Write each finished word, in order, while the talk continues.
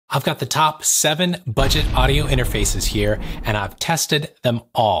I've got the top 7 budget audio interfaces here, and I've tested them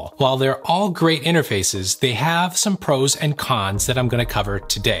all. While they're all great interfaces, they have some pros and cons that I'm going to cover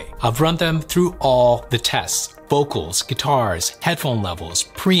today. I've run them through all the tests: vocals, guitars, headphone levels,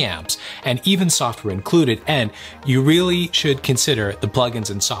 preamps, and even software included. And you really should consider the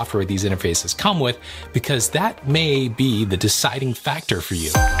plugins and software these interfaces come with, because that may be the deciding factor for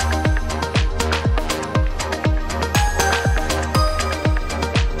you.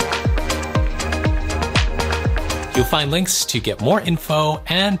 You'll find links to get more info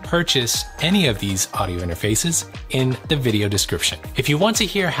and purchase any of these audio interfaces in the video description. If you want to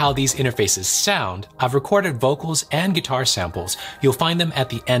hear how these interfaces sound, I've recorded vocals and guitar samples. You'll find them at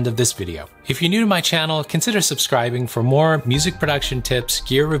the end of this video. If you're new to my channel, consider subscribing for more music production tips,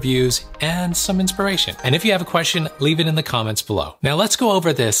 gear reviews, and some inspiration. And if you have a question, leave it in the comments below. Now let's go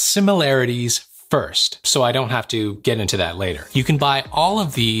over the similarities first, so I don't have to get into that later. You can buy all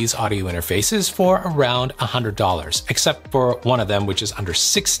of these audio interfaces for around $100, except for one of them, which is under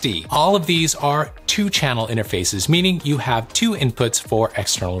 $60. All of these are 2-channel interfaces, meaning you have 2 inputs for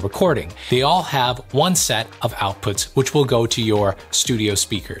external recording. They all have one set of outputs, which will go to your studio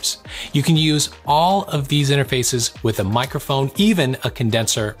speakers. You can use all of these interfaces with a microphone, even a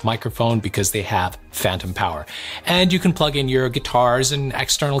condenser microphone, because they have phantom power. And you can plug in your guitars and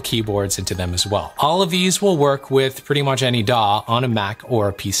external keyboards into them as well. All of these will work with pretty much any DAW on a Mac or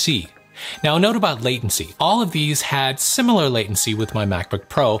a PC. Now, a note about latency. All of these had similar latency with my MacBook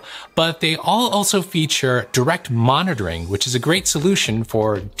Pro, but they all also feature direct monitoring, which is a great solution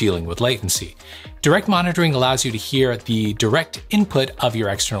for dealing with latency. Direct monitoring allows you to hear the direct input of your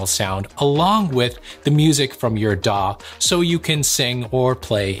external sound along with the music from your DAW, so you can sing or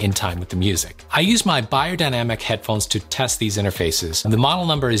play in time with the music. I use my biodynamic headphones to test these interfaces. The model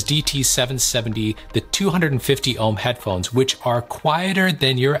number is DT770, the 250 ohm headphones, which are quieter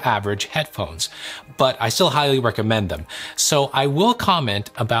than your average headphones, but I still highly recommend them. So I will comment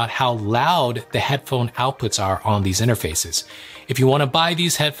about how loud the headphone outputs are on these interfaces. If you want to buy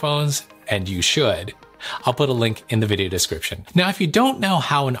these headphones, and you should, I'll put a link in the video description. Now, if you don't know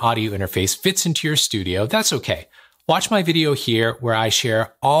how an audio interface fits into your studio, that's okay. Watch my video here where I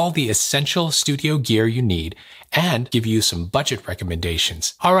share all the essential studio gear you need and give you some budget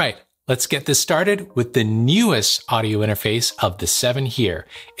recommendations. All right, let's get this started with the newest audio interface of the 7 here.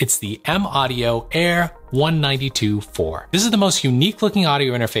 It's the M-Audio Air 192.4. This is the most unique looking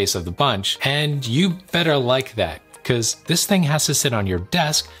audio interface of the bunch, and you better like that, because this thing has to sit on your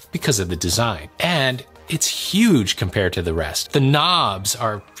desk because of the design. And it's huge compared to the rest. The knobs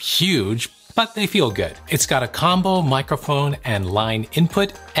are huge, but they feel good. It's got a combo microphone and line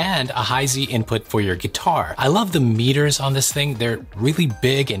input and a high Z input for your guitar. I love the meters on this thing. They're really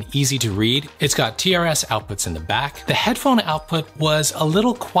big and easy to read. It's got TRS outputs in the back. The headphone output was a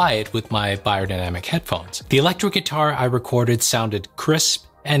little quiet with my biodynamic headphones. The electric guitar I recorded sounded crisp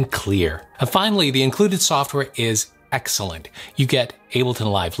and clear. And finally, the included software is excellent. You get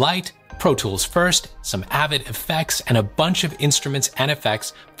Ableton Live Lite, Pro Tools First, some Avid effects, and a bunch of instruments and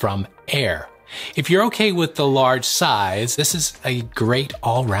effects from Air. If you're okay with the large size, this is a great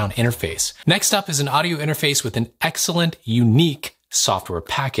all-round interface. Next up is an audio interface with an excellent, unique software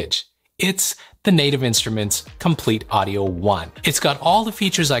package. It's the Native Instruments Complete Audio 1. It's got all the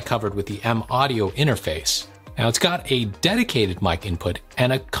features I covered with the M-Audio interface. Now, it's got a dedicated mic input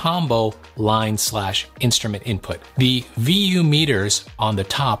and a combo line/instrument input. The VU meters on the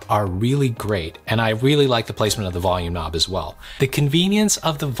top are really great, and I really like the placement of the volume knob as well. The convenience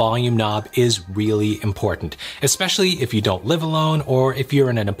of the volume knob is really important, especially if you don't live alone or if you're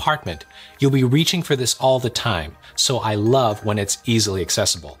in an apartment. You'll be reaching for this all the time, so I love when it's easily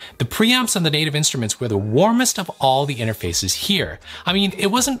accessible. The preamps on the Native Instruments were the warmest of all the interfaces here. I mean, it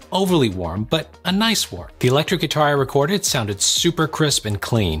wasn't overly warm, but a nice warm. The electric guitar I recorded sounded super crisp and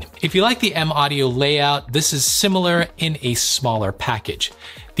clean. If you like the M-Audio layout, this is similar in a smaller package.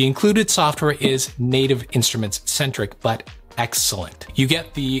 The included software is Native Instruments centric, but excellent. You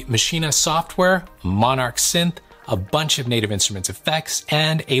get the Machina software, Monarch synth, a bunch of Native Instruments effects,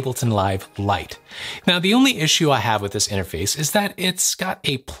 and Ableton Live Lite. Now, the only issue I have with this interface is that it's got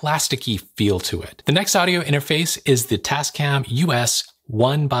a plasticky feel to it. The next audio interface is the Tascam US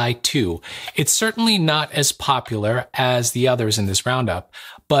 1x2. It's certainly not as popular as the others in this roundup,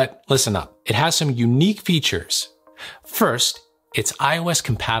 but listen up, it has some unique features. First, it's iOS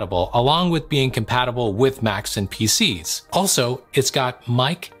compatible, along with being compatible with Macs and PCs. Also, it's got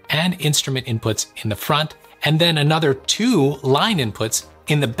mic and instrument inputs in the front, and then another 2 line inputs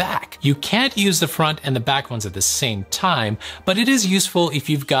in the back. You can't use the front and the back ones at the same time, but it is useful if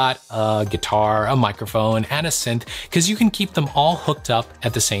you've got a guitar, a microphone, and a synth, because you can keep them all hooked up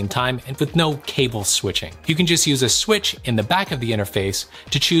at the same time and with no cable switching. You can just use a switch in the back of the interface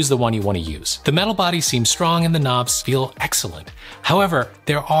to choose the one you want to use. The metal body seems strong and the knobs feel excellent. However,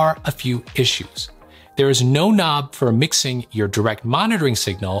 there are a few issues. There is no knob for mixing your direct monitoring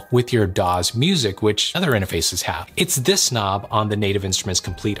signal with your DAW's music, which other interfaces have. It's this knob on the Native Instruments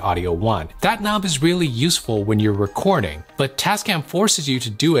Complete Audio 1. That knob is really useful when you're recording, but Tascam forces you to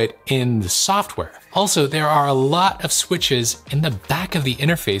do it in the software. Also, there are a lot of switches in the back of the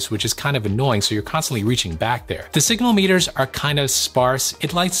interface, which is kind of annoying, so you're constantly reaching back there. The signal meters are kind of sparse.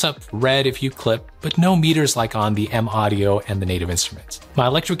 It lights up red if you clip, but no meters like on the M Audio and the Native Instruments. My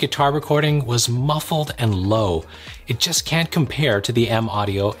electric guitar recording was muffled and low. It just can't compare to the M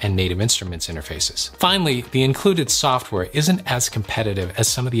Audio and Native Instruments interfaces. Finally, the included software isn't as competitive as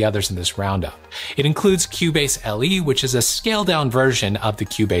some of the others in this roundup. It includes Cubase LE, which is a scaled-down version of the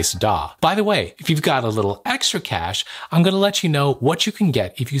Cubase DAW. By the way, if you've got a little extra cash, I'm going to let you know what you can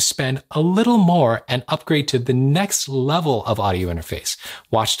get if you spend a little more and upgrade to the next level of audio interface.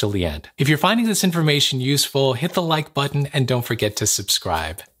 Watch till the end. If you're finding this information useful, hit the like button and don't forget to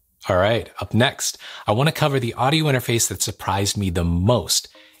subscribe. All right, up next, I want to cover the audio interface that surprised me the most.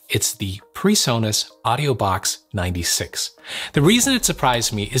 It's the Presonus AudioBox 96. The reason it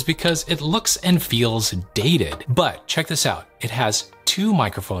surprised me is because it looks and feels dated. But check this out. It has two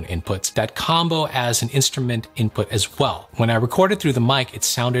microphone inputs that combo as an instrument input as well. When I recorded through the mic, it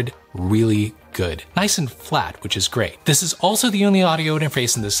sounded really good. Nice and flat, which is great. This is also the only audio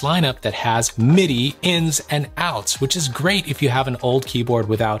interface in this lineup that has MIDI ins and outs, which is great if you have an old keyboard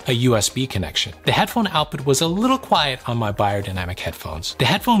without a USB connection. The headphone output was a little quiet on my biodynamic headphones. The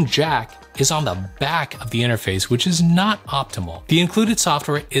headphone jack is on the back of the interface, which is not optimal. The included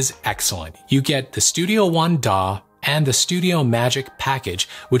software is excellent. You get the Studio One DAW and the Studio Magic package,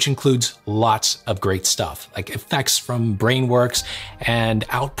 which includes lots of great stuff, like effects from Brainworks and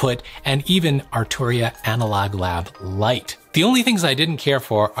Output, and even Arturia Analog Lab Lite. The only things I didn't care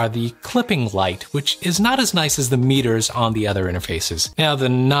for are the clipping light, which is not as nice as the meters on the other interfaces. Now the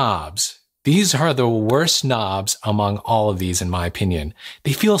knobs. These are the worst knobs among all of these in my opinion.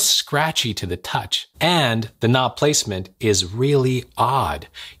 They feel scratchy to the touch, and the knob placement is really odd.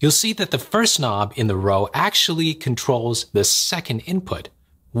 You'll see that the first knob in the row actually controls the second input.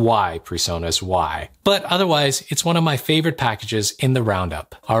 Why, Presonus, why? But otherwise, it's one of my favorite packages in the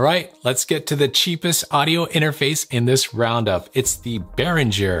roundup. All right, let's get to the cheapest audio interface in this roundup. It's the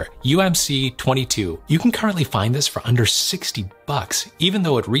Behringer UMC22. You can currently find this for under 60 bucks, even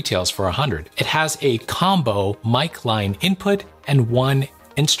though it retails for 100. It has a combo mic line input and one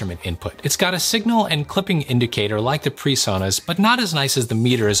instrument input. It's got a signal and clipping indicator like the Presonus, but not as nice as the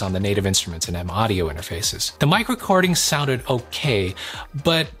meters on the Native Instruments and M Audio interfaces. The mic recording sounded okay,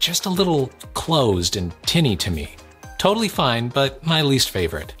 but just a little closed and tinny to me. Totally fine, but my least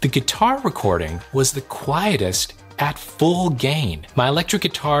favorite. The guitar recording was the quietest at full gain. My electric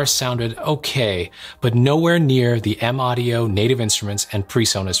guitar sounded okay, but nowhere near the M Audio, Native Instruments, and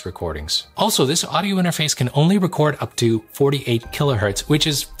Presonus recordings. Also, this audio interface can only record up to 48 kilohertz, which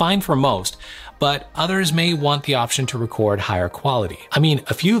is fine for most, but others may want the option to record higher quality. I mean,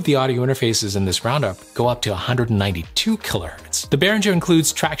 a few of the audio interfaces in this roundup go up to 192 kilohertz. The Behringer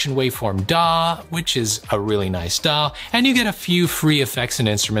includes traction waveform DAW, which is a really nice DAW, and you get a few free effects and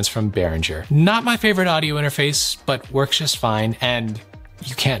instruments from Behringer. Not my favorite audio interface, but works just fine, and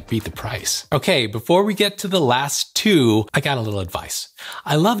you can't beat the price. Okay, before we get to the last two, I got a little advice.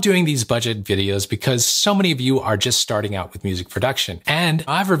 I love doing these budget videos because so many of you are just starting out with music production, and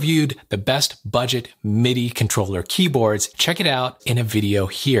I've reviewed the best budget MIDI controller keyboards. Check it out in a video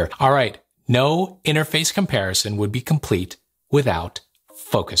here. All right, no interface comparison would be complete without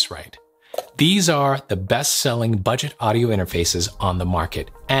Focusrite. These are the best-selling budget audio interfaces on the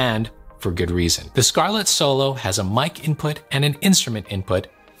market, and for good reason. The Scarlett Solo has a mic input and an instrument input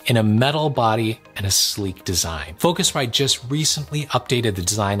in a metal body and a sleek design. Focusrite just recently updated the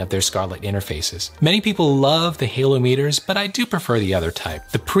design of their Scarlett interfaces. Many people love the halo meters, but I do prefer the other type.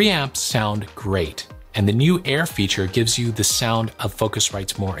 The preamps sound great, and the new Air feature gives you the sound of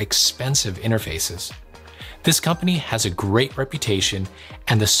Focusrite's more expensive interfaces. This company has a great reputation,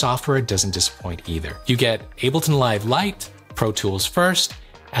 and the software doesn't disappoint either. You get Ableton Live Lite, Pro Tools First,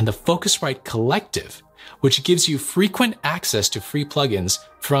 and the Focusrite Collective, which gives you frequent access to free plugins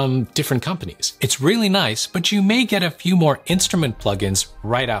from different companies. It's really nice, but you may get a few more instrument plugins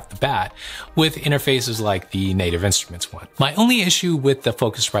right off the bat with interfaces like the Native Instruments one. My only issue with the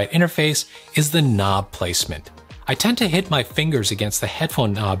Focusrite interface is the knob placement. I tend to hit my fingers against the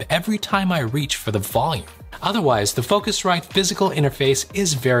headphone knob every time I reach for the volume. Otherwise, the Focusrite physical interface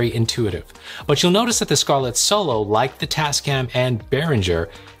is very intuitive, but you'll notice that the Scarlett Solo, like the Tascam and Behringer,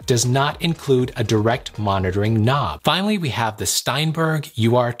 does not include a direct monitoring knob. Finally, we have the Steinberg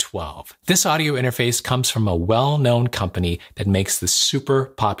UR12. This audio interface comes from a well-known company that makes the super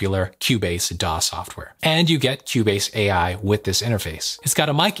popular Cubase DAW software. And you get Cubase AI with this interface. It's got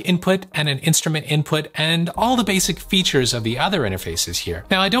a mic input and an instrument input and all the basic features of the other interfaces here.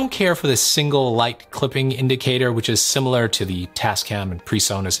 Now, I don't care for the single light clipping indicator, which is similar to the Tascam and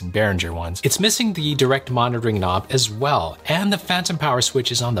Presonus and Behringer ones. It's missing the direct monitoring knob as well, and the phantom power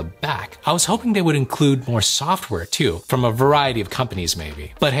switch is on the back. I was hoping they would include more software too, from a variety of companies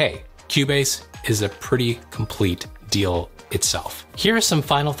maybe. But hey, Cubase is a pretty complete deal itself. Here are some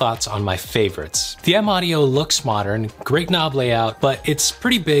final thoughts on my favorites. The M Audio looks modern, great knob layout, but it's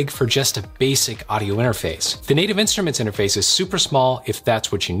pretty big for just a basic audio interface. The Native Instruments interface is super small if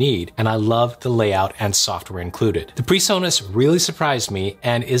that's what you need, and I love the layout and software included. The Presonus really surprised me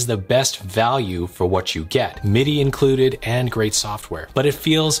and is the best value for what you get. MIDI included and great software, but it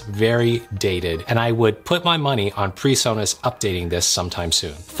feels very dated, and I would put my money on Presonus updating this sometime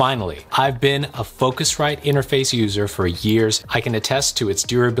soon. Finally, I've been a Focusrite interface user for years. I can attest to its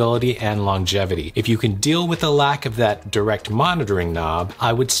durability and longevity. If you can deal with the lack of that direct monitoring knob,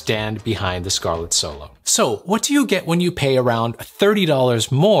 I would stand behind the Scarlett Solo. So what do you get when you pay around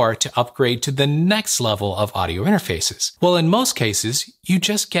 $30 more to upgrade to the next level of audio interfaces? Well, in most cases, you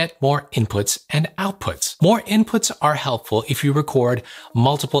just get more inputs and outputs. More inputs are helpful if you record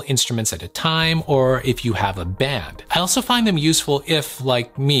multiple instruments at a time or if you have a band. I also find them useful if,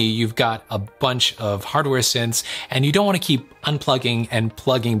 like me, you've got a bunch of hardware synths and you don't want to keep unplugging and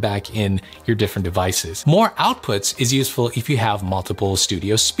plugging back in your different devices. More outputs is useful if you have multiple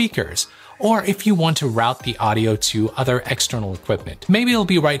studio speakers, or if you want to route the audio to other external equipment. Maybe it'll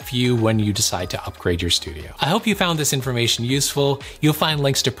be right for you when you decide to upgrade your studio. I hope you found this information useful. You'll find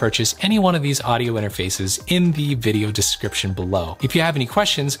links to purchase any one of these audio interfaces in the video description below. If you have any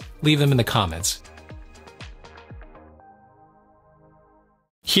questions, leave them in the comments.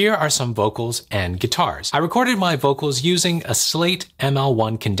 Here are some vocals and guitars. I recorded my vocals using a Slate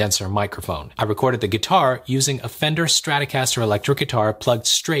ML1 condenser microphone. I recorded the guitar using a Fender Stratocaster electric guitar plugged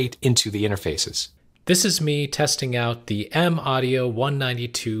straight into the interfaces. This is me testing out the M Audio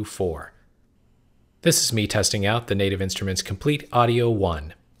 192.4. This is me testing out the Native Instruments Complete Audio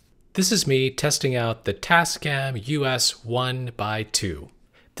 1. This is me testing out the Tascam US 1x2.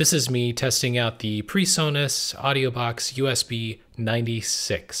 This is me testing out the Presonus AudioBox USB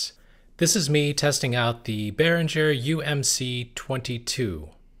 96. This is me testing out the Behringer UMC 22.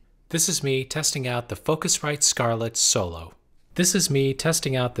 This is me testing out the Focusrite Scarlett Solo. This is me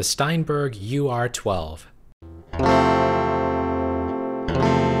testing out the Steinberg UR12.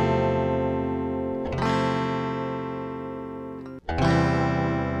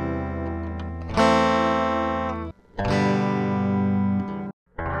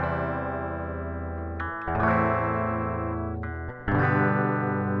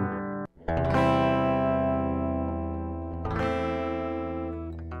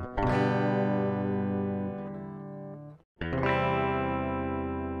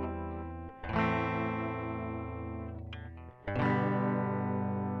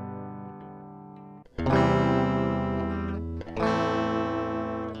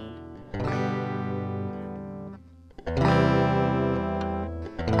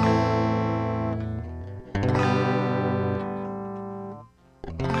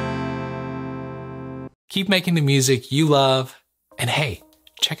 Keep making the music you love, and hey,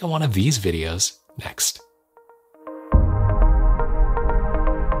 check out one of these videos next.